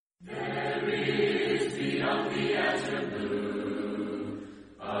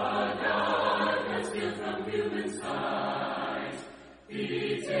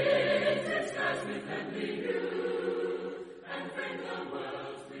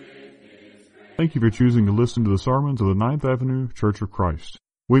Thank you for choosing to listen to the sermons of the Ninth Avenue Church of Christ.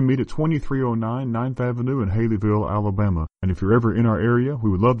 We meet at 2309 Ninth Avenue in Haleyville, Alabama, and if you're ever in our area,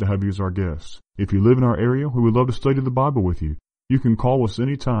 we would love to have you as our guest. If you live in our area, we would love to study the Bible with you. You can call us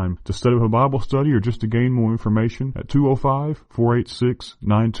anytime to set up a Bible study or just to gain more information at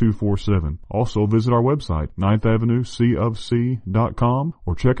 205-486-9247. Also visit our website, 9thavenueCofC.com,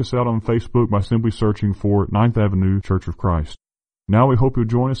 or check us out on Facebook by simply searching for Ninth Avenue Church of Christ. Now we hope you'll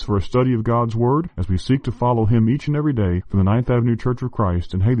join us for a study of God's Word as we seek to follow Him each and every day from the Ninth Avenue Church of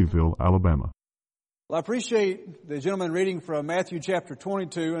Christ in Haleyville, Alabama. Well, I appreciate the gentleman reading from Matthew chapter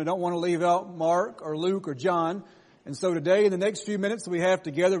 22, and I don't want to leave out Mark or Luke or John. And so today, in the next few minutes that we have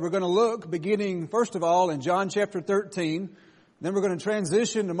together, we're going to look, beginning, first of all, in John chapter 13. Then we're going to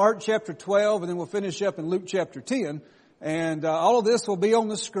transition to Mark chapter 12, and then we'll finish up in Luke chapter 10. And all of this will be on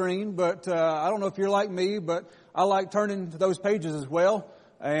the screen, but I don't know if you're like me, but I like turning to those pages as well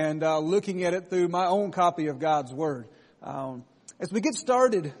and looking at it through my own copy of God's Word. As we get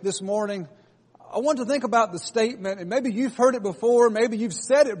started this morning, I want to think about the statement, and maybe you've heard it before, maybe you've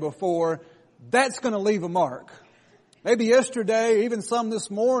said it before, that's going to leave a mark. Maybe yesterday, even some this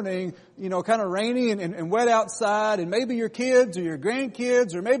morning, kind of rainy and wet outside, and maybe your kids or your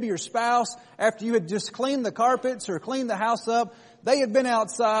grandkids or maybe your spouse, after you had just cleaned the carpets or cleaned the house up, they had been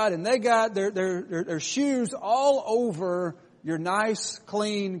outside and they got their shoes all over your nice,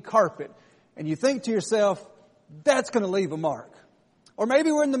 clean carpet. And you think to yourself, that's going to leave a mark. Or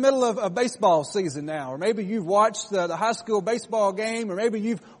maybe we're in the middle of baseball season now, or maybe you've watched the high school baseball game, or maybe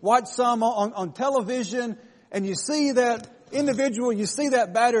you've watched some on television, and you see that individual, you see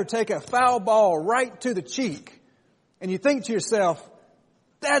that batter take a foul ball right to the cheek. And you think to yourself,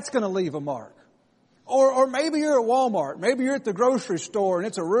 that's going to leave a mark. Or maybe you're at Walmart. Maybe you're at the grocery store and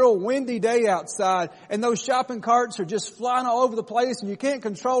it's a real windy day outside and those shopping carts are just flying all over the place and you can't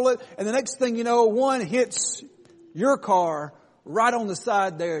control it. And the next thing you know, one hits your car right on the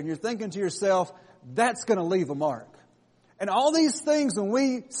side there. And you're thinking to yourself, that's going to leave a mark. And all these things, when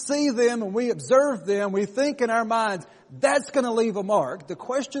we see them and we observe them, we think in our minds, that's going to leave a mark. The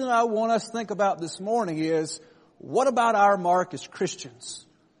question that I want us to think about this morning is, what about our mark as Christians?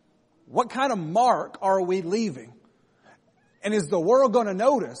 What kind of mark are we leaving? And is the world going to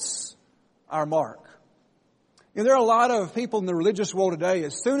notice our mark? There are a lot of people in the religious world today,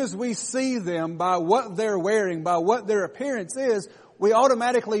 as soon as we see them by what they're wearing, by what their appearance is, we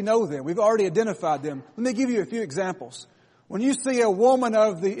automatically know them. We've already identified them. Let me give you a few examples. When you see a woman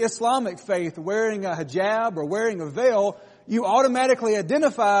of the Islamic faith wearing a hijab or wearing a veil, you automatically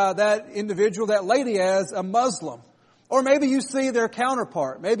identify that individual, that lady, as a Muslim. Or maybe you see their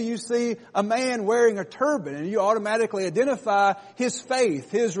counterpart. Maybe you see a man wearing a turban and you automatically identify his faith,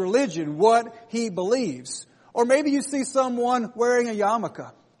 his religion, what he believes. Or maybe you see someone wearing a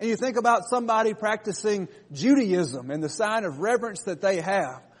yarmulke and you think about somebody practicing Judaism and the sign of reverence that they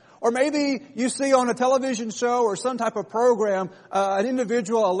have. Or maybe you see on a television show or some type of program an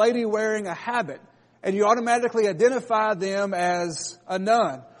individual, a lady wearing a habit, and you automatically identify them as a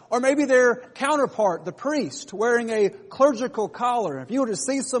nun. Or maybe their counterpart, the priest, wearing a clerical collar. If you were to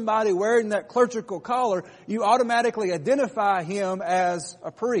see somebody wearing that clerical collar, you automatically identify him as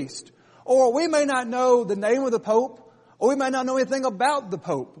a priest. Or we may not know the name of the Pope, or we may not know anything about the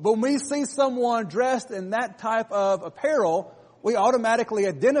Pope. But when we see someone dressed in that type of apparel, we automatically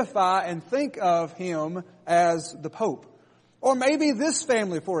identify and think of him as the Pope. Or maybe this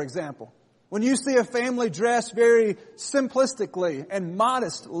family, for example. When you see a family dressed very simplistically and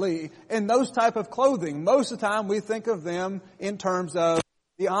modestly in those type of clothing, most of the time we think of them in terms of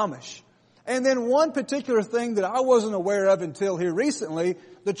the Amish. And then one particular thing that I wasn't aware of until here recently,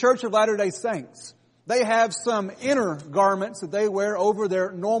 the Church of Latter-day Saints. They have some inner garments that they wear over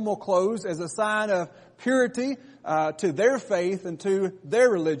their normal clothes as a sign of purity to their faith and to their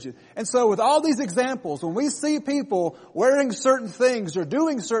religion. And so with all these examples, when we see people wearing certain things or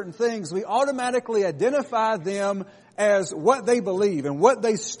doing certain things, we automatically identify them as what they believe and what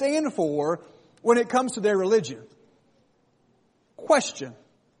they stand for when it comes to their religion. Question: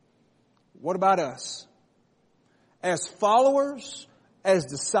 what about us? As followers, as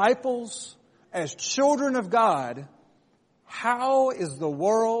disciples, as children of God, how is the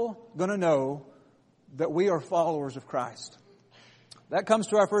world going to know that we are followers of Christ? That comes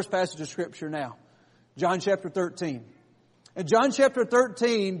to our first passage of Scripture now. John chapter 13. In John chapter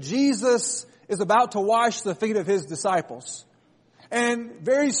 13, Jesus is about to wash the feet of His disciples. And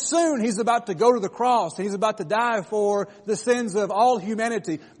very soon He's about to go to the cross. He's about to die for the sins of all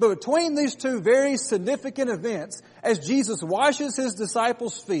humanity. But between these two very significant events, as Jesus washes His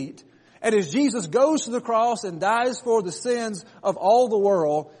disciples' feet, and as Jesus goes to the cross and dies for the sins of all the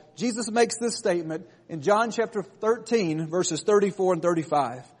world, Jesus makes this statement in John chapter 13, verses 34 and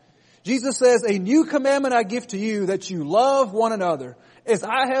 35. Jesus says, "A new commandment I give to you, that you love one another. As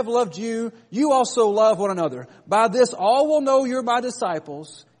I have loved you, you also love one another. By this all will know you're my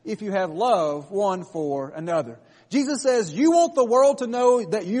disciples, if you have love one for another." Jesus says, you want the world to know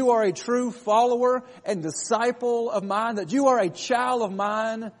that you are a true follower and disciple of mine, that you are a child of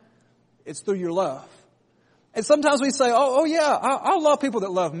mine. It's through your love. And sometimes we say, oh yeah, I'll love people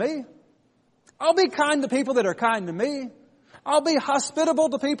that love me. I'll be kind to people that are kind to me. I'll be hospitable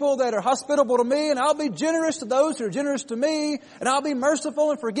to people that are hospitable to me, and I'll be generous to those who are generous to me, and I'll be merciful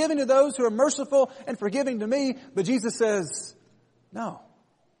and forgiving to those who are merciful and forgiving to me. But Jesus says, no.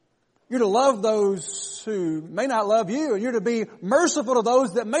 You're to love those who may not love you, and you're to be merciful to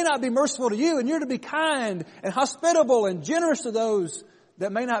those that may not be merciful to you, and you're to be kind and hospitable and generous to those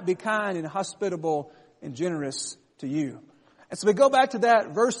that may not be kind and hospitable and generous to you. And so we go back to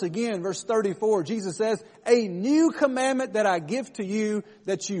that verse again, verse 34. Jesus says, "A new commandment that I give to you,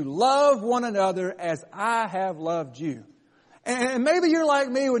 that you love one another as I have loved you." And maybe you're like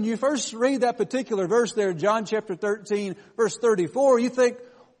me, when you first read that particular verse there, John chapter 13, verse 34, you think,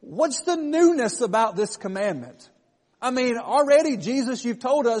 what's the newness about this commandment? I mean, already, Jesus, you've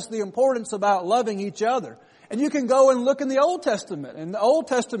told us the importance about loving each other. And you can go and look in the Old Testament, and the Old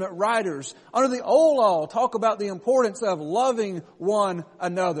Testament writers under the Old Law talk about the importance of loving one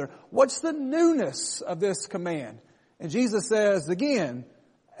another. What's the newness of this command? And Jesus says, again,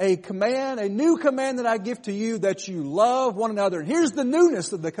 a new command that I give to you, that you love one another. And here's the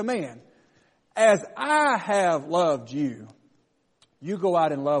newness of the command. As I have loved you, you go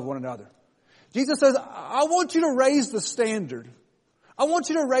out and love one another. Jesus says, I want you to raise the standard. I want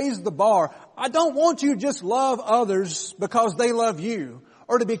you to raise the bar. I don't want you to just love others because they love you,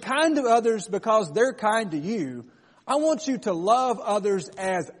 or to be kind to others because they're kind to you. I want you to love others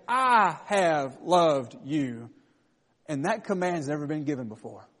as I have loved you. And that command has never been given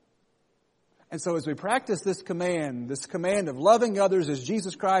before. And so as we practice this command of loving others as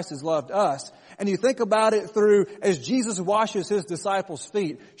Jesus Christ has loved us, and you think about it through as Jesus washes His disciples'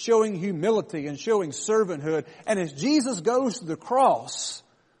 feet, showing humility and showing servanthood, and as Jesus goes to the cross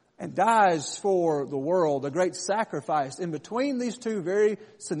and dies for the world, a great sacrifice, in between these two very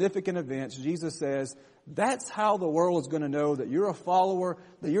significant events, Jesus says, that's how the world is going to know that you're a follower,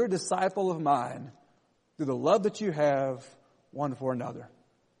 that you're a disciple of mine, through the love that you have one for another.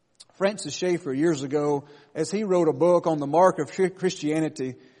 Francis Schaeffer, years ago, as he wrote a book on the mark of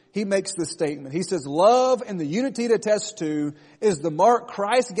Christianity, he makes this statement. He says, love and the unity it attests to is the mark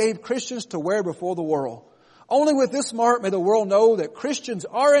Christ gave Christians to wear before the world. Only with this mark may the world know that Christians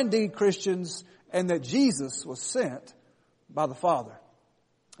are indeed Christians, and that Jesus was sent by the Father.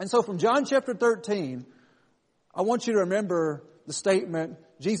 And so from John chapter 13, I want you to remember the statement.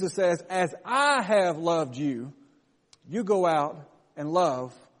 Jesus says, as I have loved you, you go out and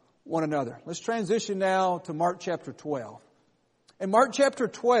love one another. Let's transition now to Mark chapter 12. In Mark chapter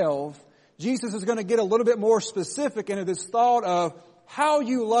 12, Jesus is going to get a little bit more specific into this thought of how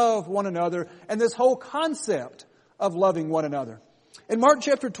you love one another and this whole concept of loving one another. In Mark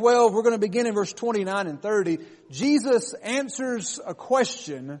chapter 12, we're going to begin in verse 29 and 30. Jesus answers a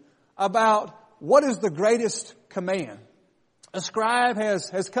question about what is the greatest command. A scribe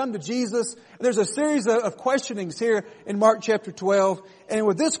has come to Jesus. There's a series of questionings here in Mark chapter 12. And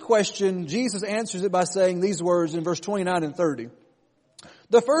with this question, Jesus answers it by saying these words in verse 29 and 30.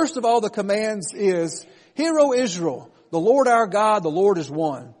 The first of all the commands is, Hear, O Israel, the Lord our God, the Lord is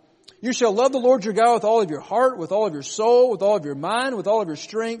one. You shall love the Lord your God with all of your heart, with all of your soul, with all of your mind, with all of your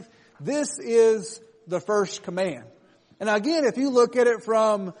strength. This is the first command. And again, if you look at it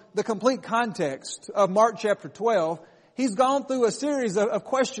from the complete context of Mark chapter 12, He's gone through a series of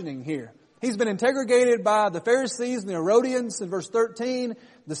questioning here. He's been interrogated by the Pharisees and the Herodians in verse 13,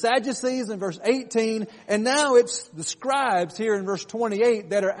 the Sadducees in verse 18, and now it's the scribes here in verse 28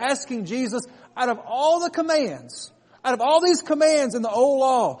 that are asking Jesus, out of all the commands, out of all these commands in the old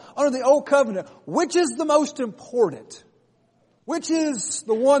law, under the old covenant, which is the most important? Which is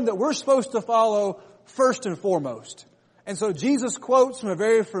the one that we're supposed to follow first and foremost? And so Jesus quotes from a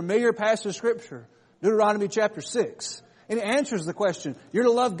very familiar passage of Scripture, Deuteronomy chapter 6. And it answers the question. You're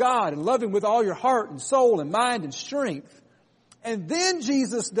to love God and love Him with all your heart and soul and mind and strength. And then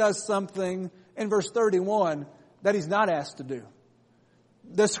Jesus does something in verse 31 that He's not asked to do.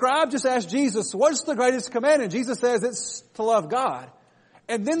 the scribe just asked Jesus, what's the greatest command? And Jesus says it's to love God.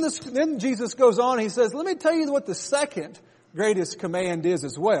 And then Jesus goes on and he says, let me tell you what the second greatest command is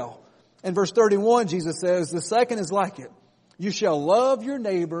as well. In verse 31, Jesus says, the second is like it. You shall love your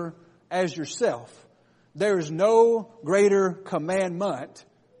neighbor as yourself. There is no greater commandment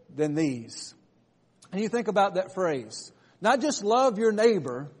than these. And you think about that phrase. Not just love your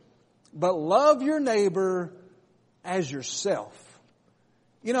neighbor, but love your neighbor as yourself.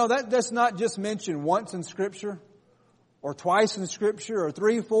 You know, that's not just mentioned once in Scripture, or twice in Scripture, or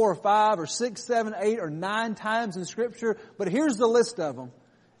 3, 4, or 5, or 6, 7, 8, or 9 times in Scripture. But here's the list of them.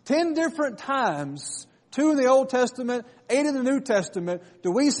 10 different times, 2 in the Old Testament, 8 in the New Testament,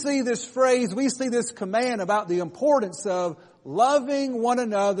 do we see this phrase, we see this command about the importance of loving one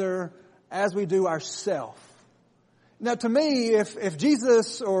another as we do ourselves. Now to me, if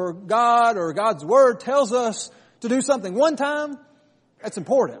Jesus or God or God's Word tells us to do something one time, that's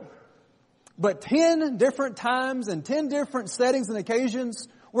important. But 10 different times and 10 different settings and occasions,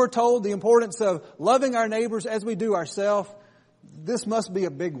 we're told the importance of loving our neighbors as we do ourselves. This must be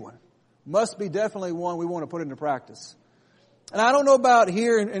a big one. Must be definitely one we want to put into practice. And I don't know about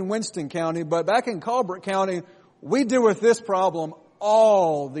here in Winston County, but back in Colbert County, we deal with this problem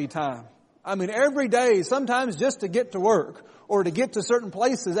all the time. I mean, every day, sometimes just to get to work or to get to certain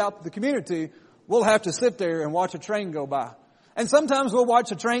places out in the community, we'll have to sit there and watch a train go by. And sometimes we'll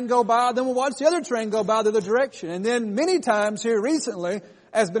watch a train go by, then we'll watch the other train go by the other direction. And then many times here recently,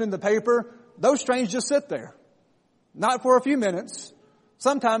 as been in the paper, those trains just sit there. Not for a few minutes,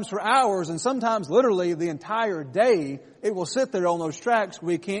 sometimes for hours, and sometimes literally the entire day, it will sit there on those tracks.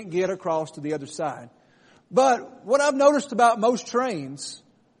 We can't get across to the other side. But what I've noticed about most trains,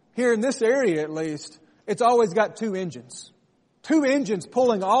 here in this area at least, it's always got 2 engines. 2 engines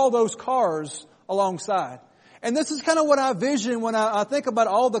pulling all those cars alongside. And this is kind of what I vision when I think about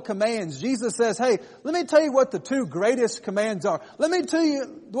all the commands. Jesus says, hey, let me tell you what the 2 greatest commands are. Let me tell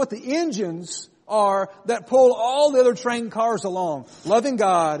you what the engines are that pull all the other train cars along. Loving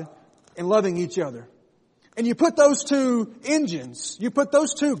God and loving each other. And you put those 2 engines, you put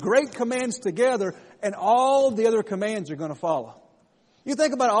those 2 great commands together, and all the other commands are going to follow. You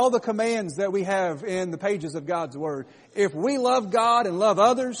think about all the commands that we have in the pages of God's Word. If we love God and love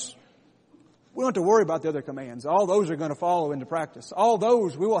others, we don't have to worry about the other commands. All those are going to follow into practice. All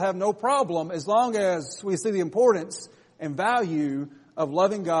those we will have no problem as long as we see the importance and value of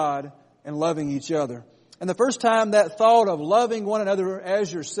loving God and loving each other. And the first time that thought of loving one another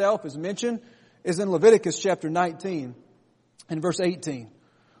as yourself is mentioned is in Leviticus chapter 19 and verse 18,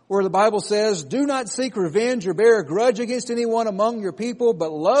 where the Bible says, do not seek revenge or bear a grudge against anyone among your people,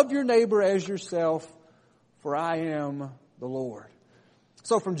 but love your neighbor as yourself, for I am the Lord.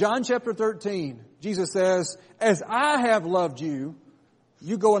 So from John chapter 13, Jesus says, as I have loved you,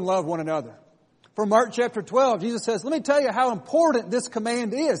 you go and love one another. From Mark chapter 12, Jesus says, let me tell you how important this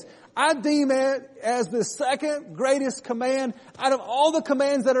command is. I deem it as the second greatest command out of all the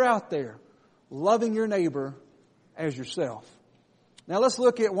commands that are out there. Loving your neighbor as yourself. Now let's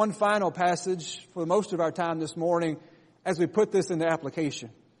look at one final passage for most of our time this morning as we put this into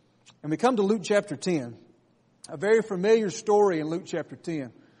application. And we come to Luke chapter 10. A very familiar story in Luke chapter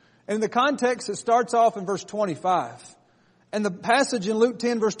 10. And in the context, it starts off in verse 25. And the passage in Luke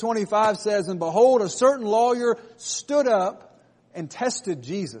 10 verse 25 says, and behold, a certain lawyer stood up and tested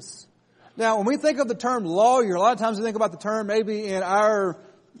Jesus. Now, when we think of the term lawyer, a lot of times we think about the term maybe in our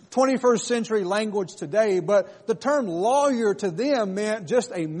 21st century language today, but the term lawyer to them meant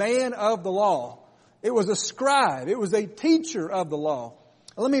just a man of the law. It was a scribe. It was a teacher of the law.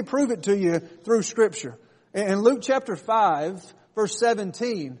 Let me prove it to you through Scripture. In Luke chapter 5, verse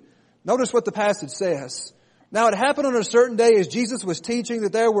 17, notice what the passage says. Now it happened on a certain day as Jesus was teaching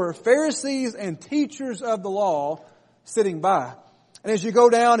that there were Pharisees and teachers of the law sitting by. And as you go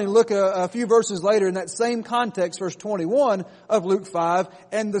down and look a few verses later in that same context, verse 21 of Luke 5,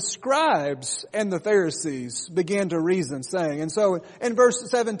 and the scribes and the Pharisees began to reason, saying. And so in verse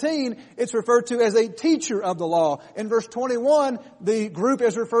 17, it's referred to as a teacher of the law. In verse 21, the group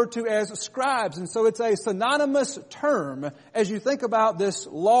is referred to as scribes. And so it's a synonymous term as you think about this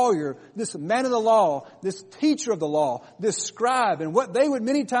lawyer, this man of the law, this teacher of the law, this scribe. And what they would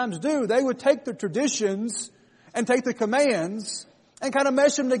many times do, they would take the traditions and take the commands and kind of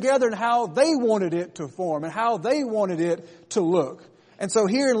mesh them together in how they wanted it to form and how they wanted it to look. And so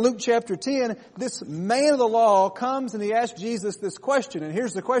here in Luke chapter 10, this man of the law comes and he asks Jesus this question. And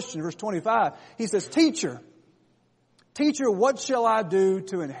here's the question, verse 25. He says, Teacher, what shall I do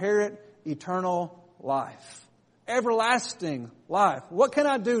to inherit eternal life? Everlasting life. What can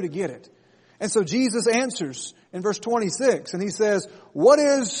I do to get it? And so Jesus answers in verse 26. And he says, what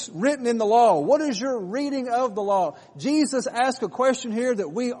is written in the law? What is your reading of the law? Jesus asked a question here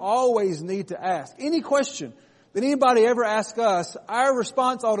that we always need to ask. Any question that anybody ever asks us, our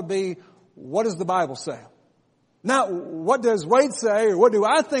response ought to be, what does the Bible say? Not what does Wade say, or what do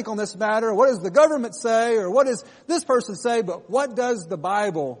I think on this matter, or what does the government say, or what does this person say, but what does the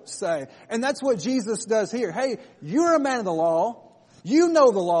Bible say? And that's what Jesus does here. Hey, you're a man of the law. You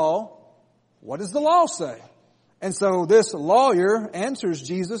know the law. What does the law say? And so this lawyer answers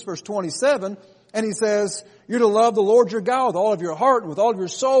Jesus, verse 27, and he says, you're to love the Lord your God with all of your heart, and with all of your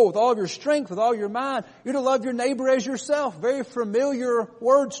soul, with all of your strength, with all your mind. You're to love your neighbor as yourself. Very familiar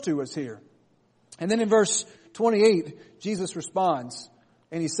words to us here. And then in verse 28, Jesus responds,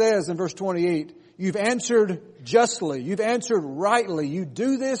 and he says in verse 28, you've answered justly, you've answered rightly, you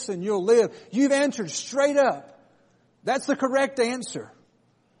do this and you'll live. You've answered straight up. That's the correct answer.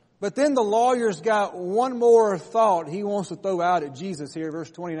 But then the lawyer's got one more thought he wants to throw out at Jesus here, verse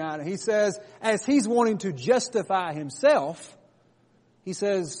 29. And he says, as he's wanting to justify himself, he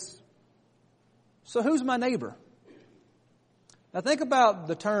says, so who's my neighbor? Now think about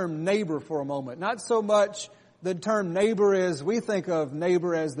the term neighbor for a moment. Not so much the term neighbor as we think of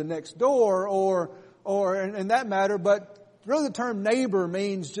neighbor as the next door or in that matter, but really the term neighbor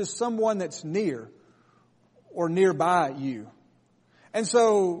means just someone that's near or nearby you. And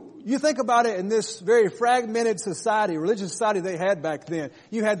so you think about it in this very fragmented society, religious society they had back then.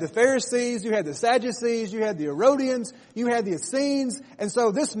 You had the Pharisees, you had the Sadducees, you had the Herodians, you had the Essenes. And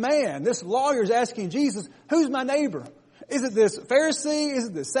so this man, this lawyer is asking Jesus, who's my neighbor? Is it this Pharisee? Is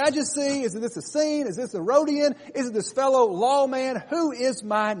it this Sadducee? Is it this Essene? Is this Herodian? Is it this fellow lawman? Who is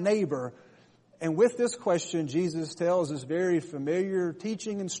my neighbor? And with this question, Jesus tells this very familiar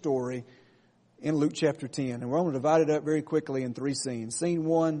teaching and story in Luke chapter 10. And we're going to divide it up very quickly in three scenes. Scene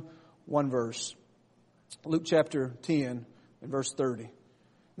 1, one verse. Luke chapter 10 and verse 30.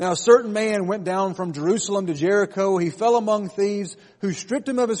 Now a certain man went down from Jerusalem to Jericho. He fell among thieves who stripped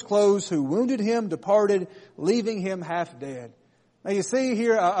him of his clothes, who wounded him, departed, leaving him half dead. Now you see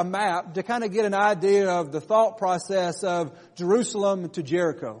here a map to kind of get an idea of the thought process of Jerusalem to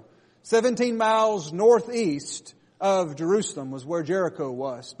Jericho. 17 miles northeast of Jerusalem was where Jericho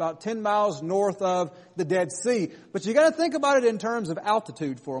was. About 10 miles north of the Dead Sea. But you got to think about it in terms of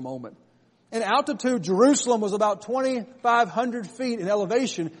altitude for a moment. In altitude, Jerusalem was about 2,500 feet in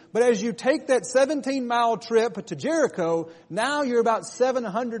elevation. But as you take that 17-mile trip to Jericho, now you're about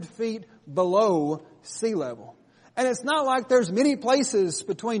 700 feet below sea level. And it's not like there's many places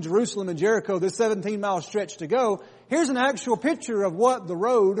between Jerusalem and Jericho, this 17-mile stretch to go. Here's an actual picture of what the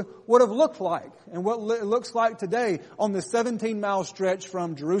road would have looked like and what it looks like today on the 17-mile stretch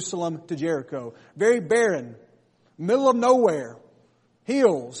from Jerusalem to Jericho. Very barren, middle of nowhere,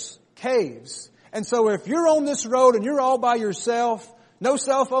 hills, caves. And so if you're on this road and you're all by yourself, no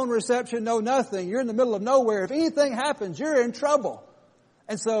cell phone reception, no nothing, you're in the middle of nowhere. If anything happens, you're in trouble.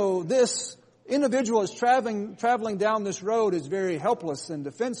 And so this individual is traveling down this road is very helpless and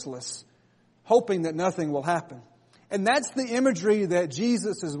defenseless, hoping that nothing will happen. And that's the imagery that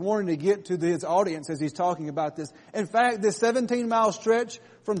Jesus is wanting to get to his audience as he's talking about this. In fact, this 17-mile stretch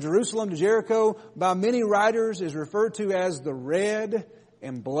from Jerusalem to Jericho by many writers is referred to as the Red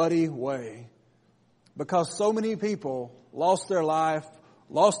and Bloody Way. Because so many people lost their life,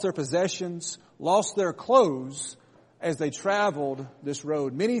 lost their possessions, lost their clothes as they traveled this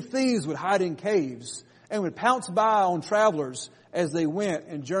road. Many thieves would hide in caves and would pounce by on travelers as they went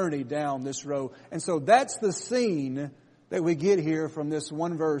and journeyed down this road. And so that's the scene that we get here from this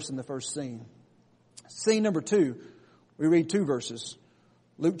one verse in the first scene. Scene number 2, we read 2 verses.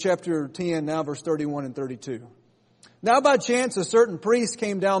 Luke chapter 10, now verse 31 and 32. Now by chance a certain priest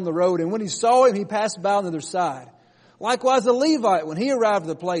came down the road, and when he saw him, he passed by on the other side. Likewise a Levite, when he arrived at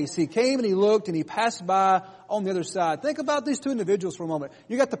the place, he came and he looked and he passed by on the other side. Think about these two individuals for a moment.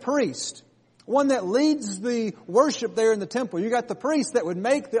 You got the priest, one that leads the worship there in the temple. You got the priest that would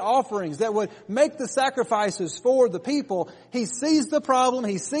make the offerings, that would make the sacrifices for the people. He sees the problem,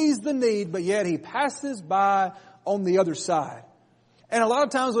 he sees the need, but yet he passes by on the other side. And a lot of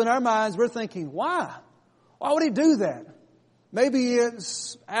times in our minds we're thinking, why? Why would he do that? Maybe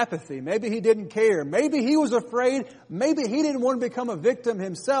it's apathy. Maybe he didn't care. Maybe he was afraid. Maybe he didn't want to become a victim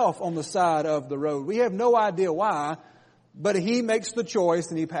himself on the side of the road. We have no idea why, but he makes the choice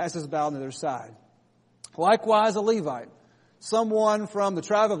and he passes by on the other side. Likewise, a Levite, someone from the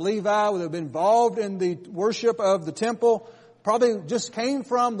tribe of Levi would have been involved in the worship of the temple, probably just came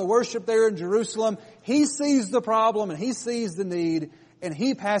from the worship there in Jerusalem. He sees the problem and he sees the need and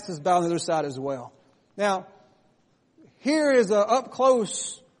he passes by on the other side as well. Now, here is an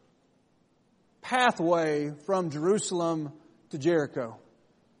up-close pathway from Jerusalem to Jericho.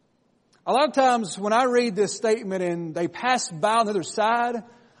 A lot of times when I read this statement and they pass by on the other side,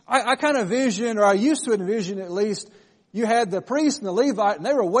 I kind of envision, or I used to envision at least, you had the priest and the Levite and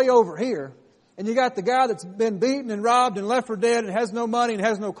they were way over here. And you got the guy that's been beaten and robbed and left for dead and has no money and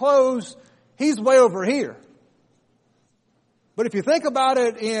has no clothes. He's way over here. But if you think about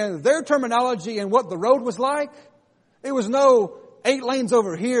it in their terminology and what the road was like, it was no 8 lanes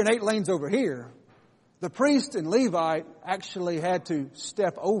over here and 8 lanes over here. The priest and Levite actually had to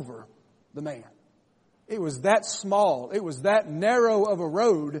step over the man. It was that small. It was that narrow of a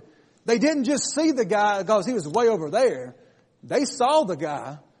road. They didn't just see the guy because he was way over there. They saw the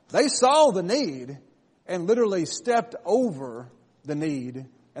guy. They saw the need and literally stepped over the need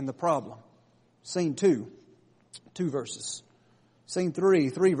and the problem. Scene 2, 2 verses. Scene 3,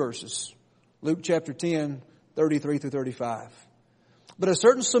 3 verses. Luke chapter 10, 33 through 35. But a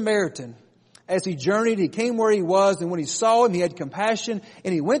certain Samaritan, as he journeyed, he came where he was, and when he saw him, he had compassion,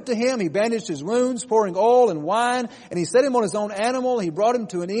 and he went to him, he bandaged his wounds, pouring oil and wine, and he set him on his own animal, he brought him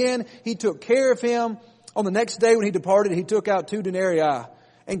to an inn, he took care of him. On the next day when he departed, he took out 2 denarii,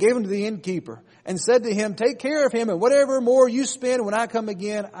 and gave him to the innkeeper, and said to him, take care of him, and whatever more you spend when I come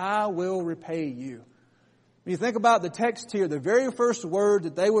again, I will repay you. When you think about the text here, the very first word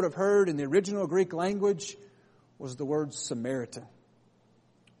that they would have heard in the original Greek language was the word Samaritan.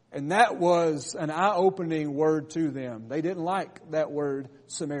 And that was an eye-opening word to them. They didn't like that word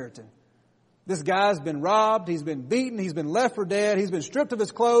Samaritan. This guy's been robbed, he's been beaten, he's been left for dead, he's been stripped of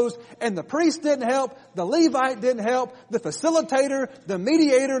his clothes, and the priest didn't help, the Levite didn't help, the facilitator, the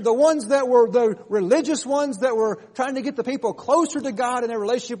mediator, the ones that were the religious ones that were trying to get the people closer to God in their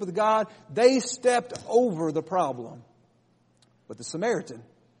relationship with God, they stepped over the problem. But the Samaritan,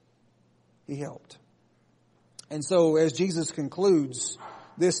 he helped. And so as Jesus concludes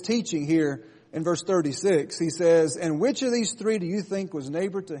this teaching here in verse 36, he says, and which of these 3 do you think was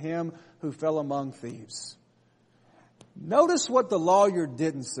neighbor to him who fell among thieves? Notice what the lawyer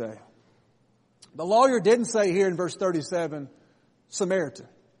didn't say. The lawyer didn't say here in verse 37, Samaritan.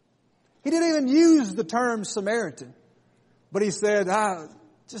 He didn't even use the term Samaritan. But he said,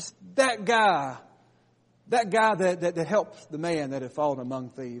 just that guy that helped the man that had fallen among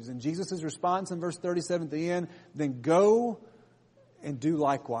thieves. And Jesus' response in verse 37 at the end, then go and do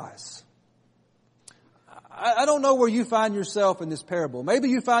likewise. I don't know where you find yourself in this parable. Maybe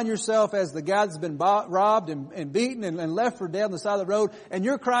you find yourself as the guy that's been robbed and beaten and left for dead on the side of the road, and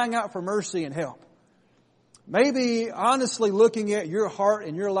you're crying out for mercy and help. Maybe honestly looking at your heart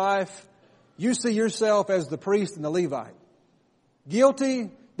and your life, you see yourself as the priest and the Levite. Guilty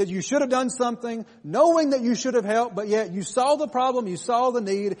that you should have done something, knowing that you should have helped, but yet you saw the problem, you saw the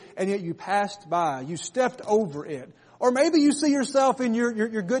need, and yet you passed by. You stepped over it. Or maybe you see yourself in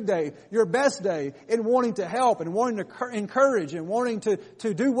your good day, your best day, in wanting to help and wanting to encourage and wanting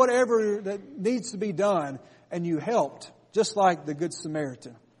to do whatever that needs to be done. And you helped, just like the Good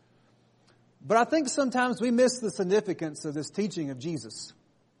Samaritan. But I think sometimes we miss the significance of this teaching of Jesus.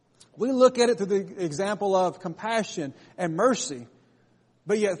 We look at it through the example of compassion and mercy.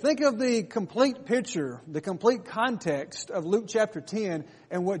 But yet think of the complete picture, the complete context of Luke chapter 10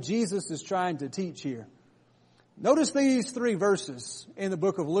 and what Jesus is trying to teach here. Notice these 3 verses in the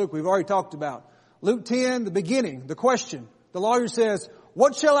book of Luke we've already talked about. Luke 10, the beginning, the question. The lawyer says,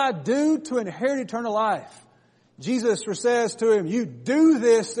 what shall I do to inherit eternal life? Jesus says to him, you do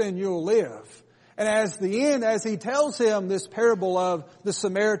this and you'll live. And as he tells him this parable of the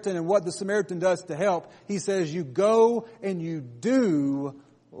Samaritan and what the Samaritan does to help, he says, you go and you do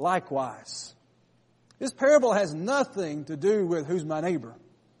likewise. This parable has nothing to do with who's my neighbor.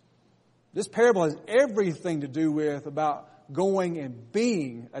 This parable has everything to do with about going and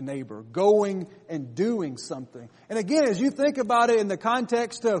being a neighbor, going and doing something. And again, as you think about it in the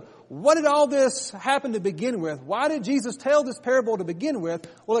context of what did all this happen to begin with? Why did Jesus tell this parable to begin with?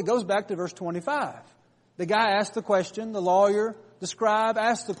 Well, it goes back to verse 25. The guy asked the question, the lawyer, the scribe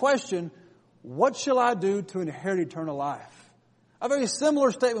asked the question, what shall I do to inherit eternal life? A very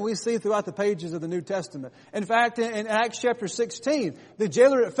similar statement we see throughout the pages of the New Testament. In fact, in Acts chapter 16, the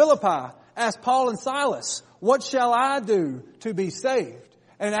jailer at Philippi asked Paul and Silas, what shall I do to be saved?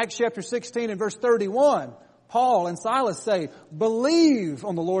 And in Acts chapter 16 and verse 31, Paul and Silas say, believe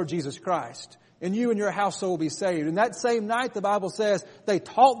on the Lord Jesus Christ, and you and your household will be saved. And that same night, the Bible says, they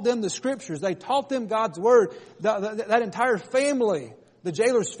taught them the Scriptures. They taught them God's Word. That entire family, the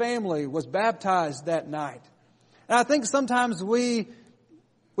jailer's family, was baptized that night. And I think sometimes we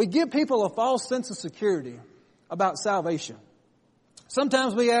give people a false sense of security about salvation.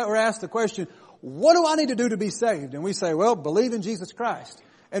 Sometimes we are asked the question, what do I need to do to be saved? And we say, well, believe in Jesus Christ.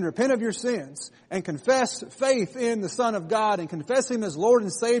 and repent of your sins and confess faith in the Son of God and confess Him as Lord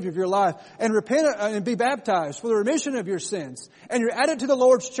and Savior of your life and repent and be baptized for the remission of your sins and you're added to the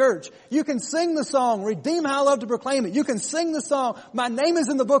Lord's church, you can sing the song, Redeem How I Love to Proclaim It. You can sing the song, My Name is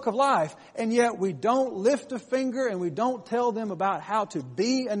in the Book of Life. And yet we don't lift a finger and we don't tell them about how to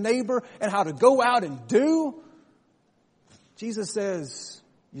be a neighbor and how to go out and do. Jesus says,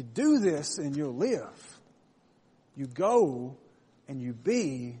 you do this and you'll live. You go and you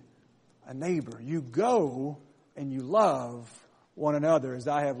be a neighbor. You go and you love one another as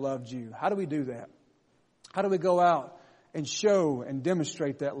I have loved you. How do we do that? How do we go out and show and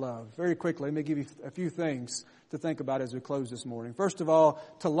demonstrate that love? Very quickly, let me give you a few things to think about as we close this morning. First of all,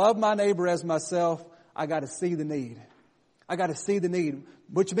 to love my neighbor as myself, I got to see the need. I got to see the need,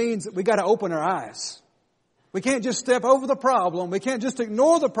 which means we got to open our eyes. We can't just step over the problem. We can't just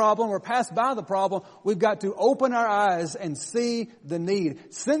ignore the problem or pass by the problem. We've got to open our eyes and see the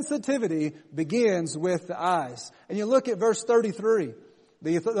need. Sensitivity begins with the eyes. And you look at verse 33.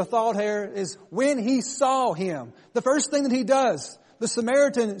 The thought here is when he saw him. The first thing that he does, the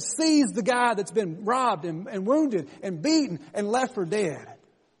Samaritan sees the guy that's been robbed and wounded and beaten and left for dead.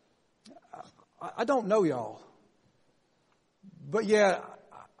 I don't know y'all. But yet,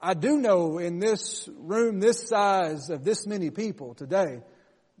 I do know in this room, this size of this many people today,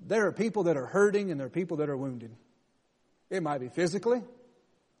 there are people that are hurting and there are people that are wounded. It might be physically.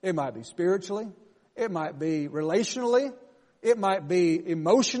 It might be spiritually. It might be relationally. It might be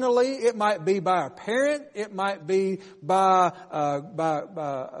emotionally. It might be by a parent. It might be by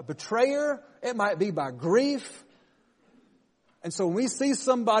a betrayer. It might be by grief. And so when we see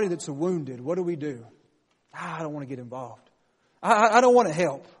somebody that's wounded, what do? I don't want to get involved. I don't want to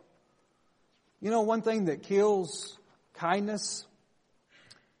help. You know, one thing that kills kindness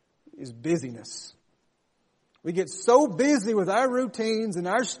is busyness. We get so busy with our routines and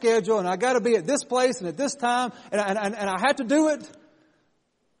our schedule, and I got to be at this place and at this time, and I have to do it.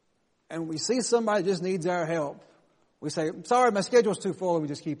 And we see somebody just needs our help. We say, sorry, my schedule's too full, and we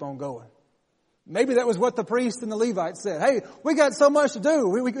just keep on going. Maybe that was what the priest and the Levite said. Hey, we got so much to do.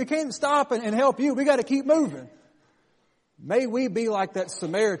 We can't stop and help you. We got to keep moving. May we be like that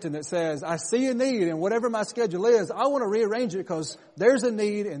Samaritan that says, I see a need and whatever my schedule is, I want to rearrange it because there's a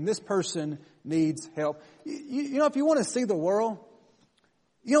need and this person needs help. You know, if you want to see the world,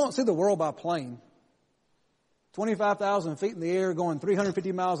 you don't see the world by plane. 25,000 feet in the air going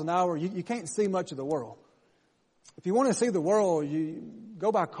 350 miles an hour, you can't see much of the world. If you want to see the world, you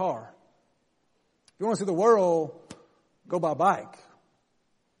go by car. If you want to see the world, go by bike.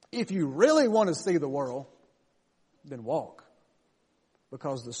 If you really want to see the world, then walk.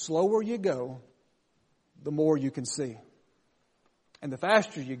 Because the slower you go, the more you can see. And the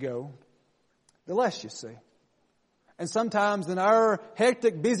faster you go, the less you see. And sometimes in our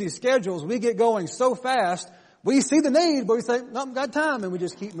hectic, busy schedules, we get going so fast, we see the need, but we say, no, I've got time, and we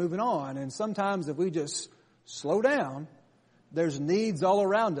just keep moving on. And sometimes if we just slow down, there's needs all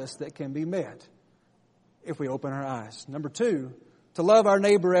around us that can be met if we open our eyes. Number 2, to love our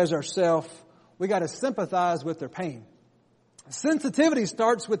neighbor as ourselves, we got to sympathize with their pain. Sensitivity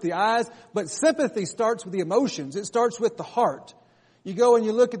starts with the eyes, but sympathy starts with the emotions. It starts with the heart. You go and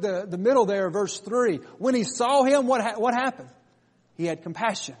you look at the middle there, verse 3. When he saw him, what happened? He had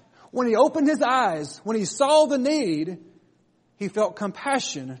compassion. When he opened his eyes, when he saw the need, he felt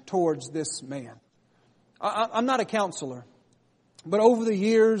compassion towards this man. I'm not a counselor, but over the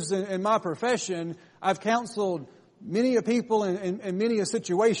years in my profession, I've counseled many a people in many a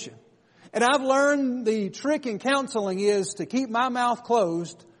situation. And I've learned the trick in counseling is to keep my mouth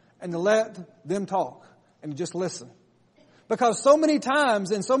closed and to let them talk and just listen. Because so many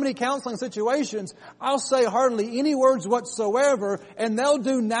times in so many counseling situations, I'll say hardly any words whatsoever and they'll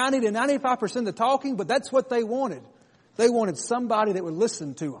do 90 to 95% of the talking, but that's what they wanted. They wanted somebody that would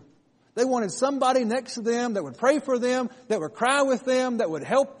listen to them. They wanted somebody next to them that would pray for them, that would cry with them, that would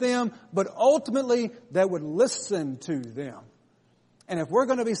help them, but ultimately that would listen to them. And if we're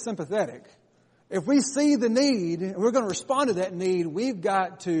going to be sympathetic, if we see the need and we're going to respond to that need, we've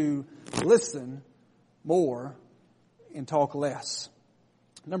got to listen more and talk less.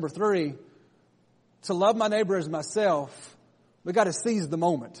 Number 3, to love my neighbor as myself, we've got to seize the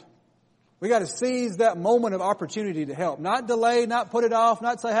moment. We got to seize that moment of opportunity to help. Not delay, not put it off,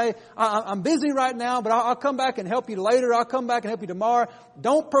 not say, hey, I'm busy right now, but I'll come back and help you later. I'll come back and help you tomorrow.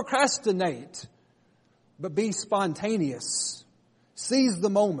 Don't procrastinate, but be spontaneous. Seize the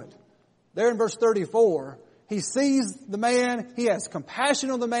moment. There in verse 34, he sees the man, he has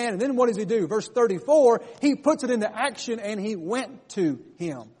compassion on the man, and then what does he do? Verse 34, he puts it into action and he went to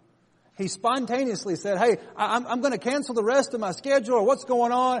him. He spontaneously said, hey, I'm going to cancel the rest of my schedule or what's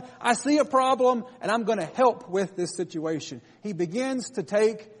going on. I see a problem and I'm going to help with this situation. He begins to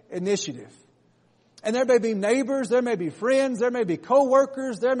take initiative. And there may be neighbors, there may be friends, there may be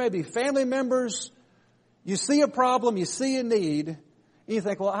co-workers, there may be family members. You see a problem, you see a need, and you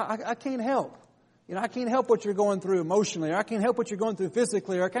think, well, I can't help. I can't help what you're going through emotionally, or I can't help what you're going through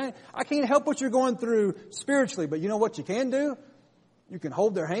physically, or I can't help what you're going through spiritually. But you know what you can do? You can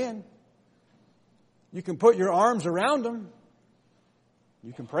hold their hand. You can put your arms around them.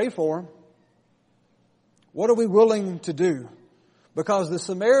 You can pray for them. What are we willing to do? Because the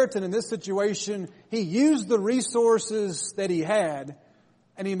Samaritan in this situation, he used the resources that he had,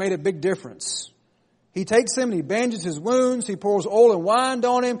 and he made a big difference. He takes him and he bandages his wounds. He pours oil and wine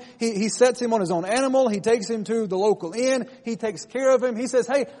on him. He sets him on his own animal. He takes him to the local inn. He takes care of him. He says,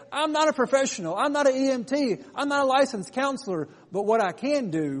 hey, I'm not a professional. I'm not an EMT. I'm not a licensed counselor. But what I can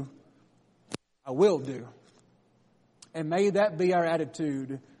do, I will do. And may that be our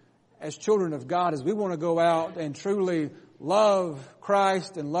attitude as children of God as we want to go out and truly love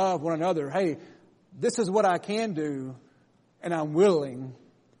Christ and love one another. Hey, this is what I can do, and I'm willing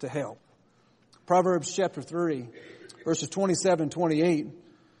to help. Proverbs chapter 3, verses 27 and 28.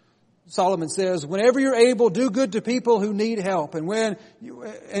 Solomon says, whenever you're able, do good to people who need help. And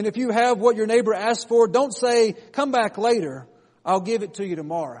if you have what your neighbor asks for, don't say, come back later. I'll give it to you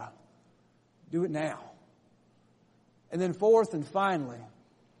tomorrow. Do it now. And then fourth and finally,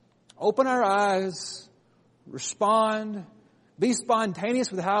 open our eyes, respond, be spontaneous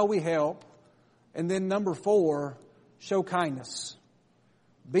with how we help. And then number 4, show kindness.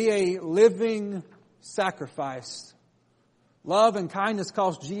 Be a living sacrifice. Love and kindness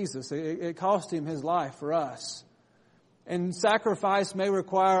cost Jesus. It cost Him His life for us. And sacrifice may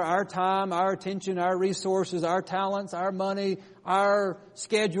require our time, our attention, our resources, our talents, our money, our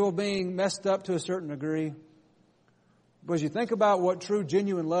schedule being messed up to a certain degree. But as you think about what true,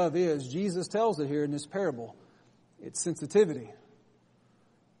 genuine love is, Jesus tells it here in this parable. It's sensitivity.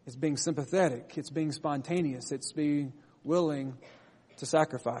 It's being sympathetic. It's being spontaneous. It's being willing to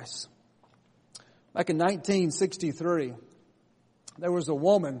sacrifice. Back in 1963, there was a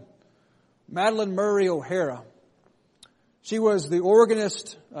woman, Madalyn Murray O'Hara. She was the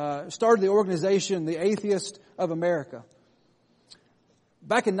organist, started the organization, the Atheist of America.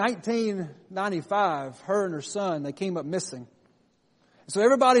 Back in 1995, her and her son, they came up missing. So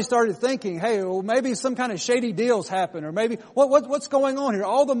everybody started thinking, hey, well, maybe some kind of shady deals happened, or maybe what's going on here?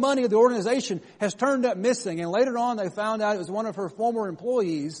 All the money of the organization has turned up missing. And later on, they found out it was one of her former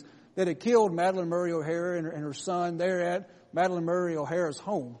employees that had killed Madalyn Murray O'Hara and her son there at Madalyn Murray O'Hara's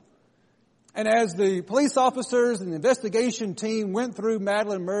home. And as the police officers and the investigation team went through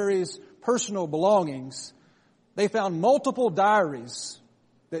Madalyn Murray's personal belongings, they found multiple diaries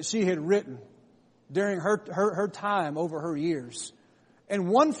that she had written during her time over her years. And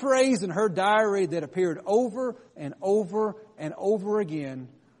one phrase in her diary that appeared over and over and over again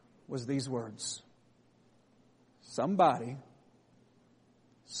was these words: somebody,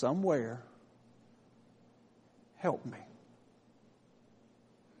 somewhere, help me.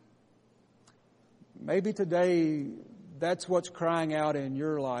 Maybe today that's what's crying out in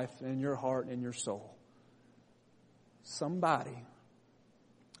your life, in your heart, in your soul. Somebody,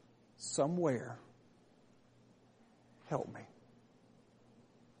 somewhere, help me.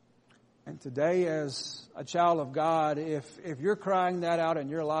 And today, as a child of God, if you're crying that out in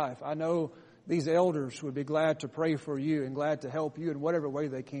your life, I know these elders would be glad to pray for you and glad to help you in whatever way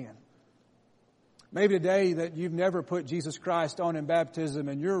they can. Maybe today that you've never put Jesus Christ on in baptism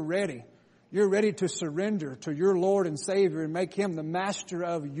and you're ready to surrender to your Lord and Savior and make Him the master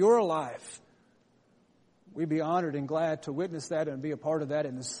of your life. We'd be honored and glad to witness that and be a part of that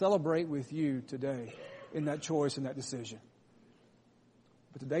and to celebrate with you today in that choice and that decision.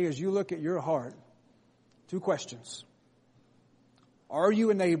 But today, as you look at your heart, 2 questions. Are you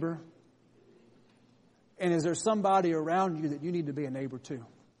a neighbor? And is there somebody around you that you need to be a neighbor to?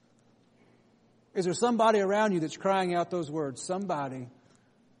 Is there somebody around you that's crying out those words? Somebody,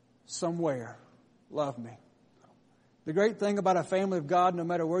 somewhere, love me. The great thing about a family of God, no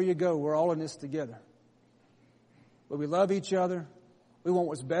matter where you go, we're all in this together. But we love each other. We want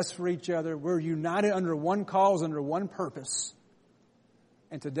what's best for each other. We're united under one cause, under one purpose.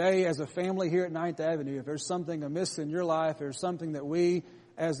 And today, as a family here at 9th Avenue, if there's something amiss in your life, there's something that we,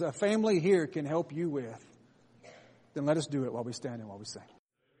 as a family here, can help you with, then let us do it while we stand and while we sing.